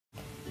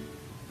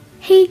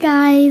Hey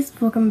guys,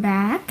 welcome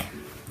back.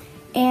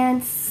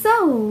 And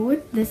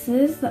so this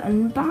is the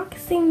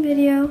unboxing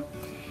video,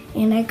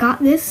 and I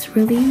got this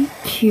really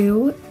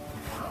cute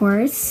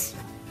horse.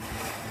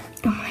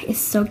 Oh, it's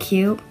so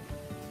cute.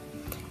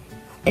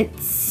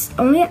 It's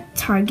only at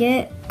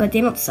Target, but they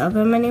don't sell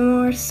them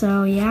anymore,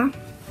 so yeah.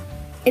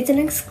 It's an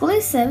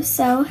exclusive,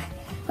 so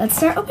let's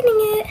start opening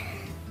it.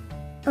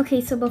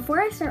 Okay, so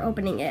before I start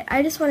opening it,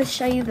 I just want to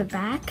show you the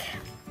back.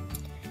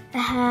 It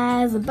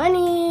has a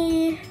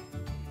bunny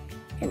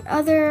and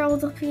other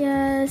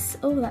Odopias.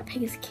 Oh, that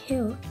pig is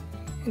cute.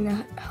 And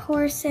a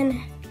horse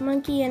and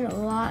monkey and a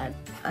lot of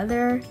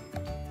other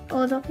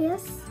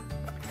Odopias.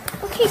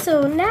 Okay,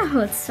 so now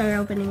let's start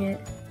opening it.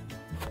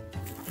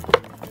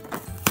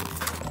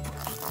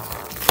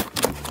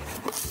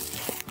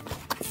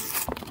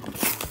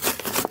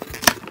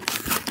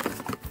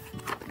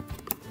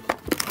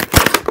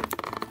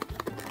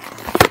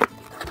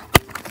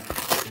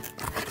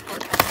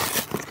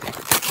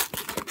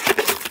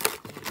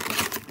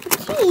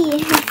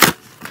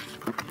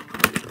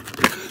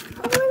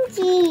 OMG,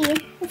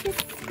 this is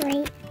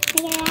great. Can I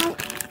get it out?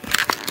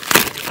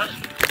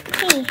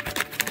 Okay,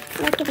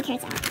 let's get the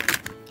carrots out.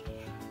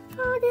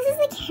 Oh, this is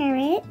the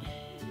carrot.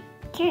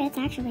 Carrots,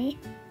 actually.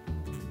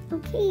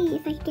 Okay,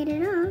 if I can get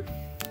it off.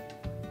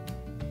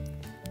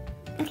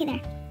 Okay,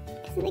 there.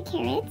 This is the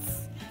carrots.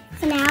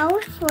 So now,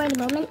 for the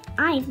moment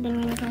I've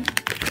been running for.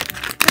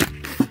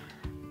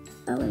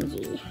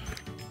 OMG.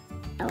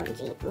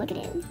 OMG, look at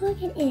it.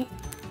 Look at it.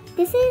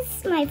 This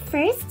is my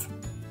first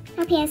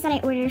LPS that I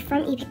ordered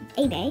from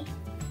eBay.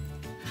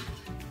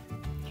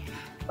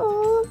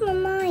 Oh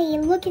my,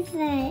 look at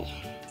that.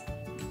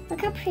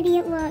 Look how pretty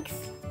it looks.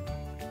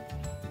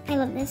 I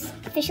love this,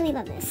 officially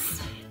love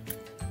this.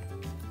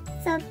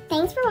 So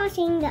thanks for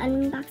watching the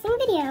unboxing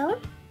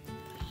video.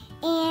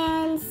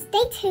 And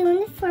stay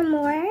tuned for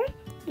more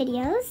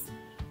videos.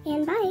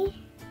 And bye.